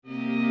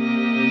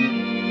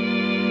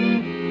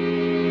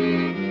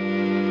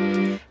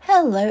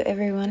Hello,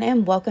 everyone,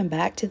 and welcome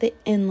back to the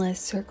Endless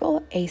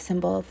Circle, a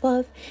Symbol of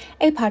Love,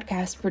 a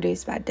podcast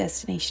produced by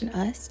Destination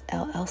Us,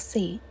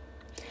 LLC.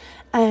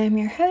 I am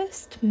your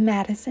host,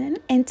 Madison,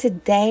 and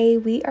today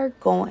we are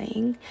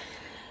going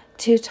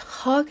to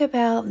talk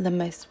about the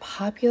most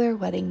popular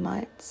wedding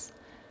months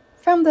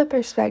from the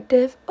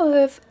perspective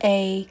of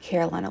a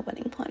Carolina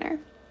wedding planner.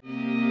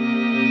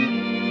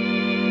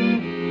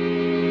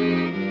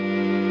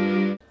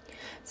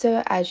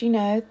 So, as you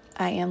know,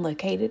 I am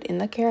located in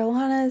the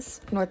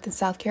Carolinas, North and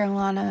South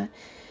Carolina.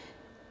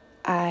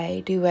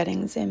 I do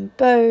weddings in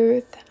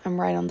both. I'm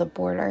right on the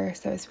border,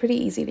 so it's pretty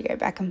easy to go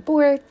back and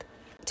forth.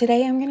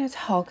 Today, I'm going to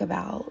talk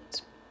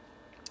about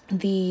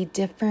the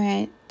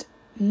different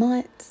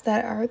months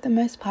that are the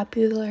most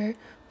popular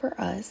for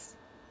us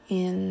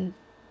in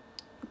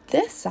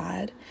this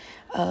side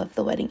of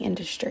the wedding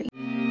industry.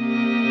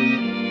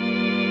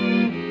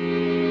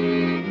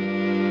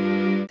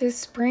 So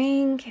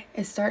spring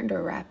is starting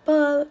to wrap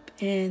up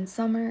and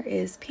summer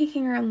is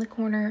peeking around the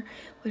corner,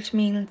 which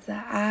means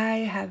that I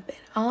have been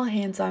all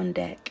hands on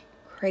deck,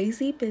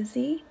 crazy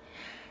busy.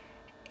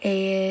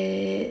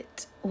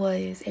 It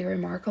was a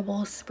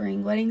remarkable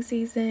spring wedding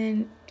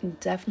season,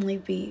 definitely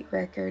beat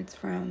records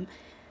from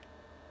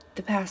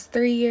the past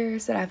 3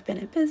 years that I've been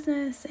in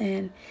business,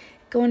 and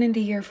going into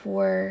year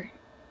 4,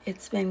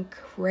 it's been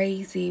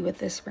crazy with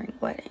the spring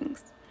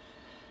weddings.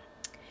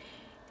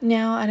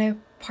 Now, I know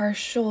part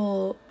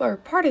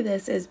of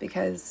this is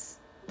because,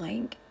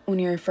 like, when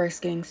you're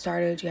first getting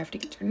started, you have to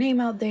get your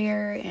name out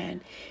there and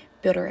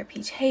build a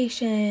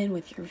reputation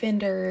with your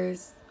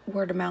vendors,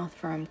 word of mouth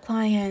from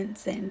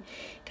clients, and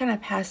kind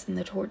of passing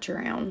the torch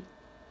around.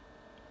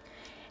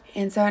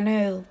 And so I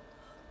know,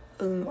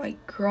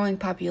 like, growing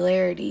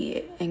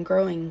popularity and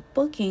growing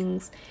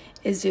bookings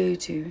is due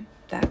to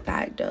that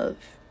fact of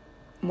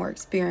more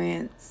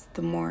experience,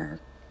 the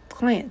more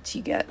clients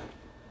you get.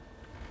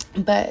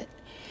 But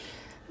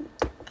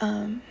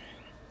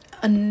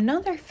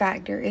another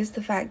factor is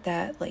the fact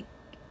that, like,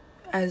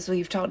 as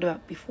we've talked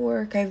about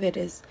before, COVID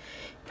is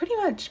pretty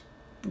much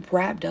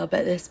wrapped up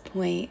at this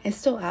point. It's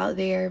still out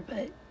there,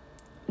 but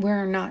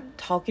we're not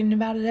talking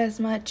about it as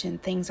much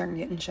and things aren't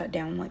getting shut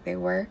down like they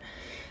were.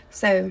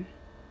 So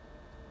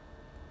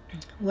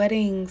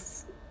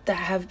weddings that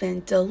have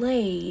been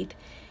delayed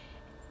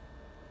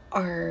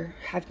are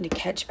having to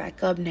catch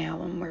back up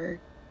now, and we're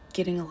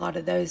getting a lot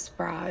of those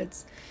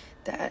brides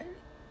that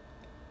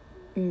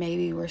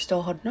maybe we're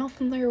still holding off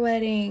on their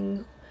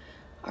wedding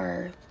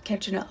are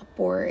catching up,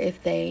 or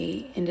if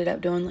they ended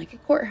up doing like a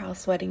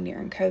courthouse wedding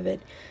during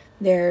COVID,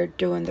 they're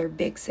doing their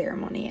big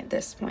ceremony at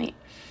this point.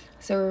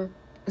 So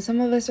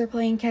some of us are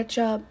playing catch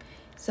up,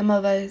 some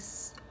of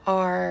us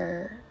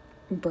are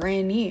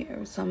brand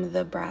new, some of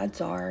the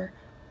brides are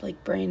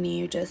like brand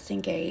new, just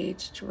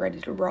engaged, ready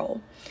to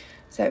roll.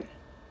 So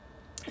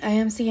I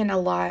am seeing a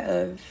lot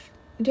of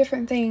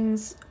different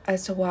things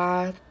as to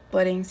why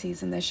wedding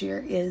season this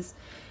year is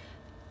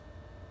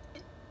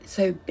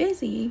so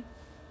busy.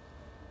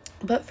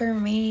 But for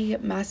me,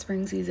 my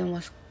spring season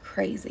was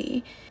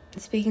crazy.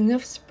 Speaking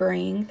of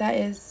spring, that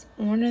is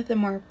one of the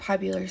more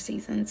popular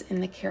seasons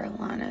in the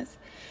Carolinas.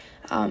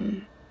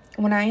 When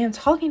I am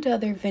talking to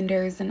other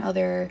vendors and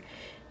other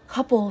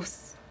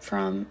couples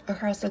from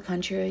across the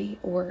country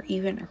or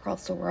even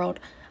across the world,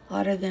 a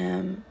lot of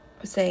them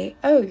say,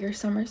 "Oh, your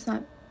summer's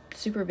not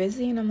super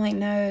busy." And I'm like,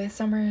 no,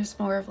 summer is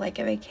more of like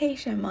a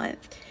vacation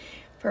month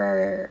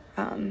for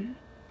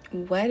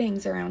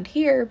weddings around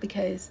here,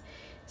 because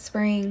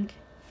spring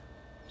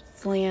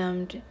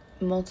slammed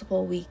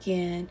multiple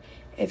weekend,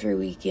 every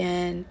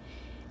weekend,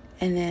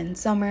 and then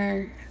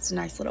summer, it's a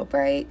nice little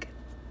break.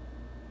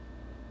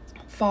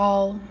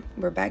 Fall,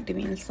 we're back to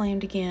being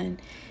slammed again,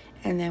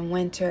 and then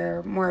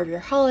winter, more of your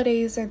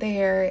holidays are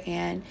there,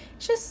 and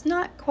it's just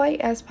not quite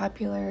as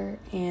popular,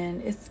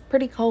 and it's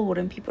pretty cold,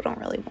 and people don't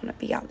really want to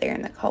be out there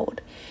in the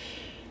cold.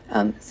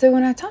 So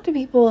when I talk to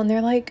people and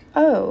they're like,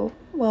 "Oh,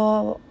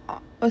 well,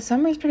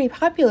 summer's pretty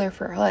popular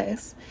for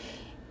us,"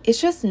 it's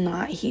just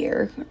not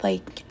here.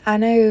 Like, I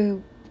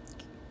know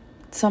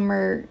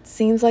summer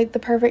seems like the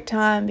perfect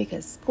time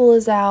because school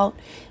is out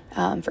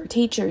for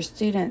teachers,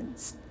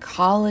 students,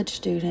 college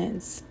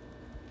students,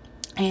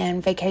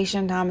 and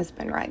vacation time has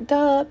been racked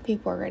up.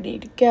 People are ready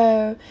to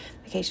go.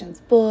 Vacation's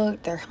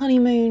booked. Their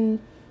honeymoon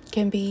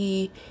can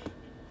be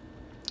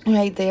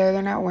right there.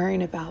 They're not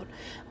worrying about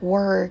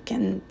work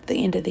and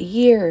the end of the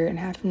year and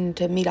having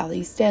to meet all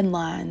these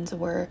deadlines,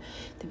 or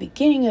the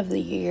beginning of the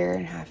year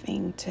and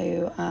having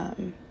to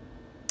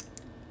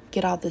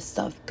get all this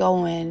stuff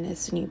going.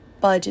 It's a new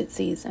budget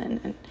season,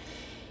 and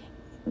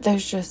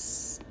there's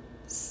just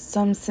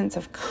some sense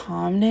of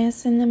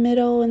calmness in the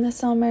middle in the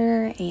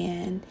summer,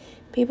 and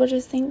people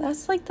just think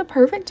that's like the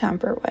perfect time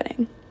for a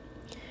wedding.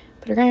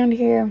 But around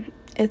here,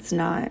 it's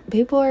not.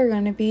 People are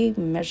going to be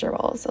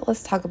miserable. So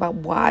let's talk about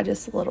why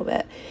just a little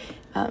bit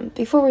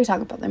before we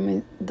talk about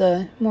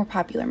the more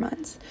popular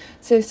months.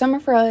 So summer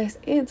for us,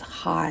 it's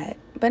hot,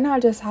 but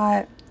not just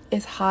hot.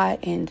 It's hot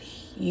and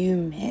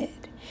humid.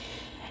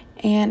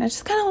 And I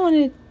just kind of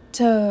wanted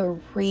to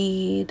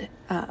read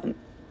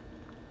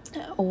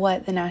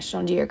what the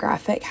National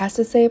Geographic has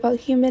to say about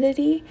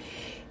humidity.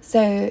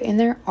 So in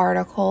their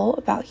article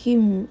about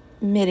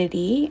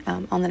humidity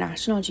on the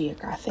National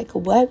Geographic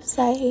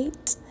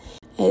website,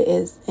 it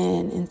is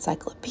an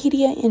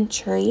encyclopedia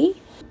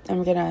entry.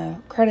 I'm going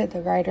to credit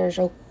the writers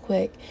real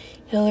quick.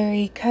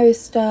 Hilary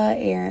Costa,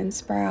 Aaron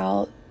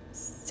Sprout,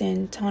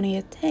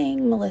 Santonia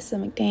Tang, Melissa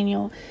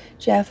McDaniel,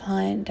 Jeff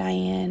Hunt,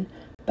 Diane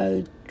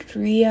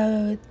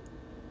Bodrio,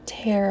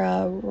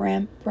 Tara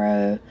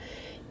Rampro,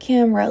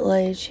 Kim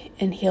Rutledge,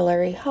 and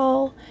Hillary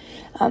Hall.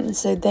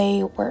 So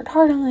they worked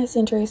hard on this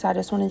entry, so I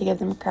just wanted to give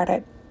them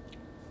credit.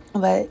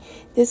 But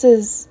this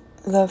is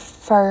the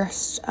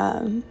first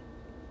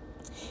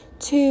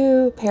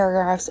 2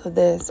 paragraphs of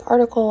this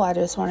article I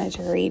just wanted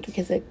to read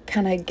because it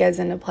kind of goes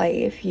into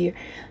play if you're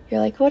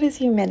like, what is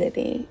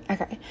humidity?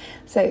 Okay,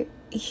 so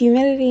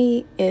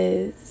humidity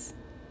is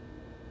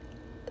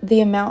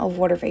the amount of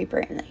water vapor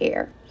in the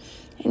air.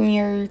 And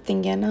you're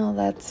thinking, oh,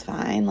 that's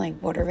fine,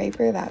 like water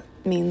vapor, that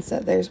means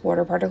that there's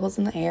water particles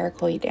in the air,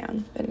 cool you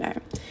down. But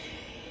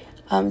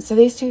no. So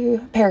these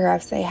 2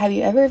 paragraphs say, have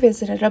you ever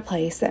visited a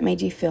place that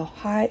made you feel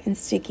hot and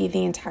sticky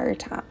the entire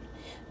time?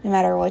 No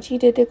matter what you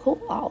did to cool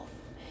off,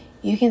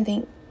 you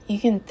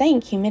can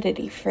thank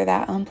humidity for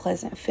that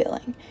unpleasant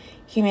feeling.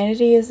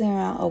 Humidity is the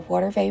amount of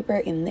water vapor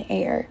in the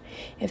air.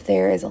 If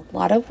there is a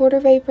lot of water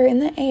vapor in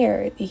the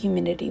air, the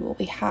humidity will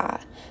be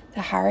high.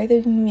 The higher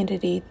the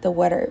humidity, the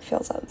wetter it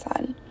feels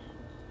outside.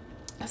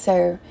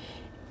 So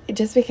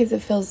just because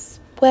it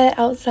feels wet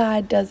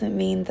outside doesn't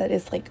mean that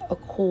it's like a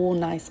cool,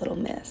 nice little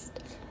mist.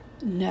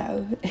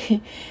 No.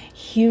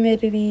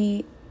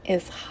 Humidity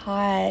is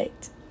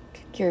hot.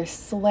 You're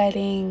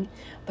sweating,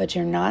 but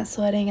you're not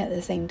sweating at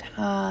the same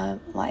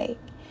time. Like,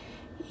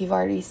 you've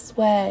already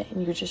sweat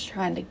and you're just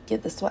trying to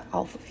get the sweat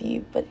off of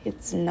you, but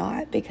it's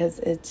not because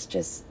it's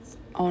just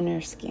on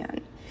your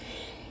skin.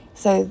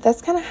 So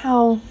that's kind of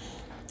how,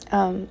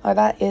 or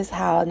that is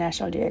how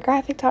National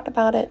Geographic talked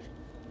about it.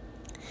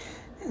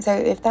 So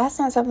if that's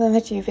not something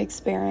that you've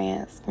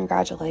experienced,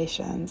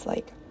 congratulations.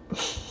 Like,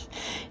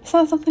 it's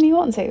not something you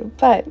want to,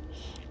 but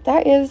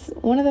that is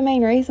one of the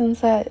main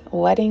reasons that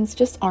weddings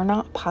just are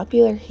not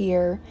popular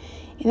here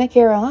in the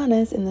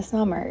Carolinas in the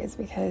summer, is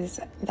because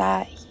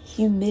that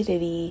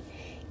humidity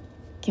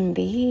can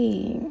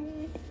be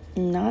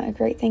not a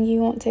great thing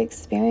you want to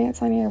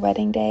experience on your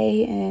wedding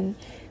day, and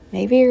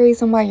maybe a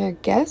reason why your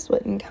guests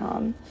wouldn't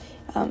come.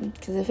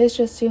 Because if it's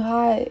just too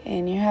hot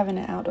and you're having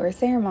an outdoor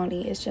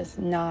ceremony, it's just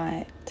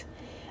not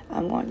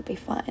going to be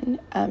fun.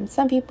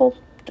 Some people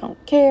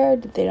don't care,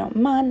 they don't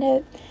mind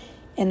it.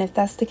 And if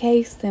that's the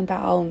case, then by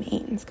all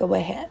means, go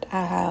ahead.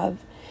 I have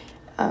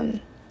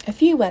a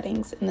few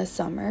weddings in the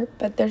summer,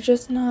 but they're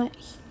just not,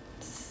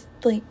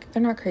 like,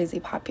 they're not crazy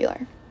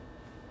popular.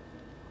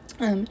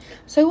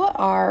 So what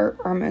are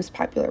our most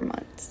popular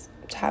months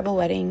to have a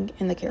wedding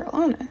in the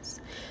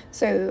Carolinas?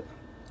 So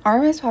our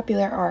most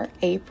popular are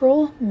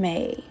April,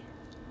 May,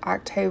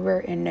 October,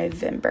 and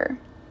November.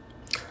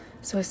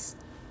 So it's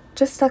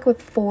just stuck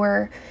with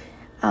 4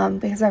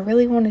 because I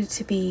really wanted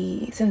to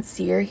be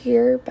sincere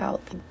here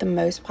about the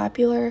most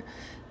popular.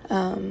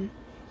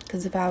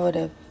 Because if I would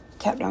have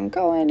kept on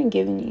going and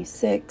given you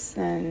 6,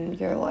 then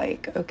you're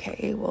like,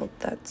 okay, well,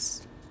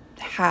 that's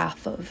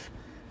half of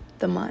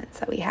the months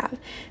that we have.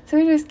 So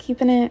we're just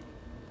keeping it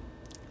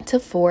to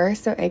 4.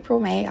 So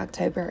April, May,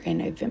 October, and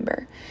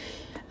November.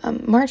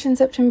 March and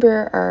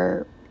September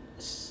are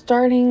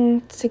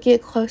starting to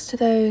get close to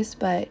those,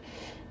 but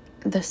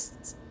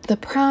the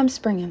prime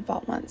spring and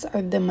fall months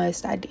are the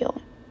most ideal.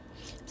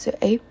 So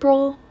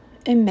April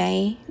and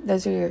May,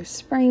 those are your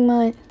spring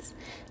months.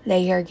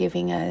 They are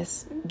giving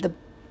us the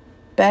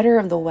better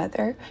of the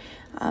weather.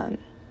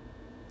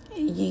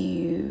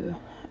 You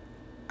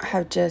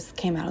have just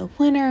came out of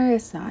winter.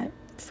 It's not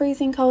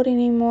freezing cold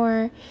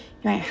anymore.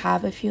 You might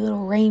have a few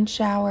little rain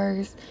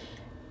showers,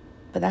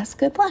 but that's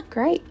good luck,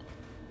 right?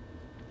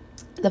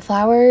 The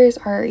flowers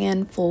are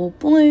in full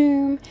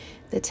bloom.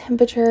 The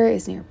temperature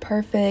is near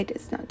perfect.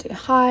 It's not too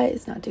hot.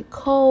 It's not too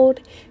cold.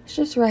 It's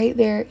just right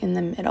there in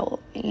the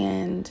middle.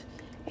 And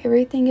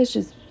everything is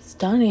just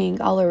stunning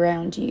all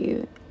around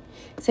you.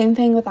 Same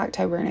thing with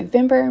October and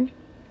November.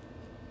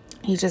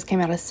 You just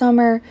came out of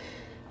summer.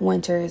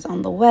 Winter is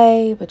on the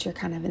way, but you're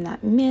kind of in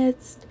that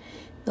midst.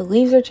 The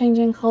leaves are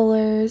changing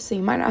colors. So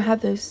you might not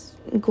have those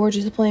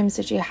gorgeous blooms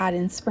that you had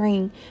in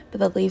spring, but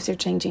the leaves are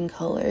changing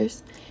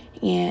colors.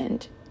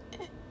 And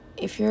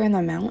if you're in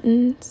the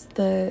mountains,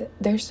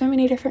 there's so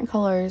many different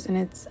colors, and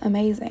it's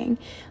amazing.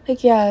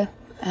 Like, yeah,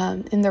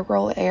 in the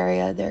rural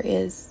area, there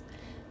is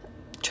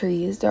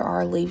trees, there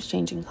are leaves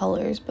changing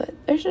colors, but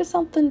there's just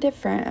something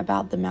different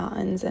about the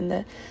mountains and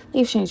the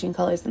leaves changing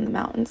colors in the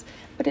mountains.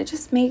 But it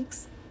just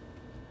makes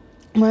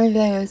one of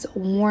those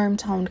warm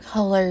toned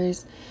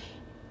colors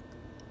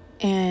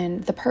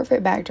and the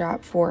perfect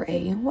backdrop for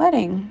a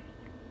wedding.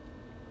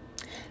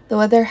 The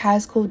weather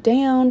has cooled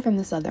down from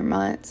the southern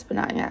months, but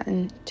not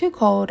gotten too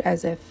cold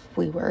as if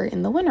we were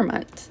in the winter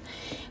months.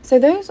 So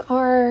those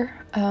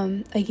are,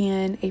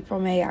 again,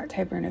 April, May,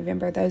 October,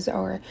 November. Those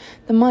are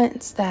the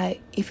months that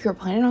if you're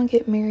planning on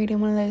getting married in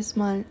one of those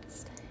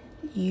months,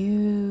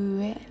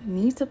 you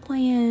need to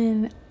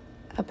plan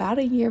about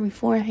a year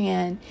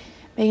beforehand,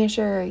 making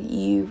sure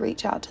you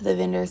reach out to the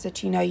vendors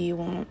that you know you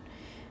want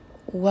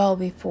well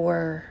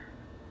before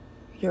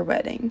your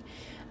wedding,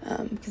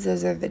 because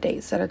those are the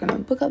dates that are going to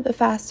book up the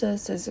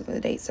fastest. Those are the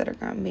dates that are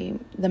going to be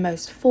the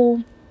most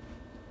full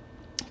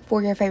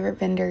for your favorite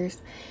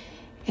vendors.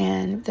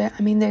 And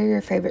they're your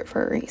favorite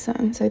for a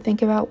reason. So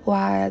think about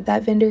why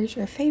that vendor is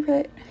your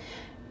favorite,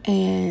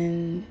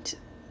 and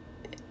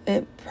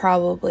it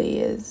probably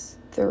is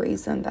the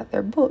reason that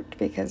they're booked,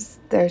 because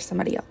they're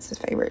somebody else's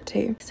favorite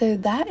too. So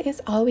that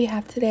is all we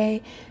have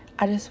today.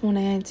 I just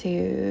wanted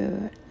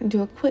to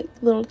do a quick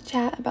little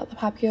chat about the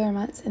popular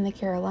months in the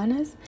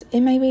Carolinas.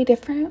 It may be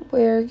different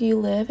where you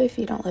live if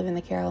you don't live in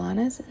the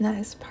Carolinas, and that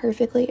is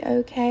perfectly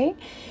okay.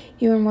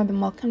 You are more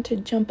than welcome to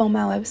jump on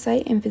my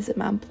website and visit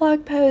my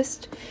blog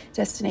post,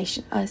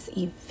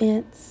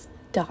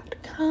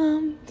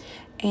 destinationusevents.com,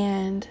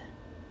 and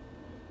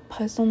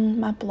post on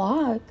my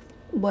blog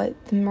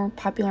what the more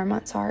popular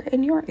months are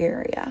in your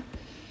area.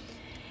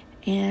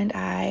 And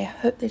I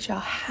hope that y'all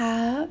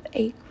have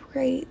a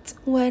great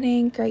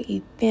wedding, great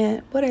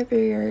event, whatever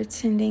you're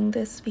attending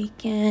this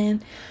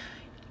weekend.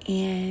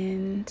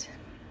 And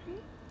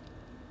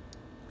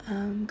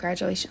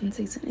graduation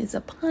season is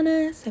upon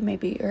us, so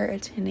maybe you're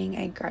attending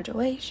a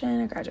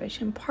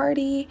graduation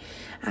party.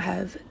 I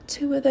have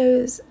 2 of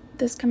those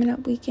this coming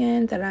up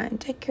weekend that I'm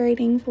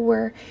decorating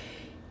for.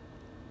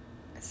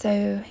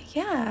 So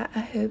yeah, I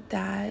hope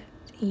that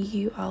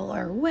you all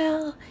are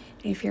well.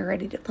 And if you're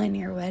ready to plan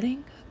your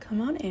wedding,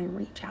 come on and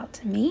reach out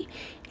to me.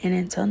 And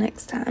until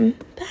next time,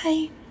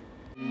 bye.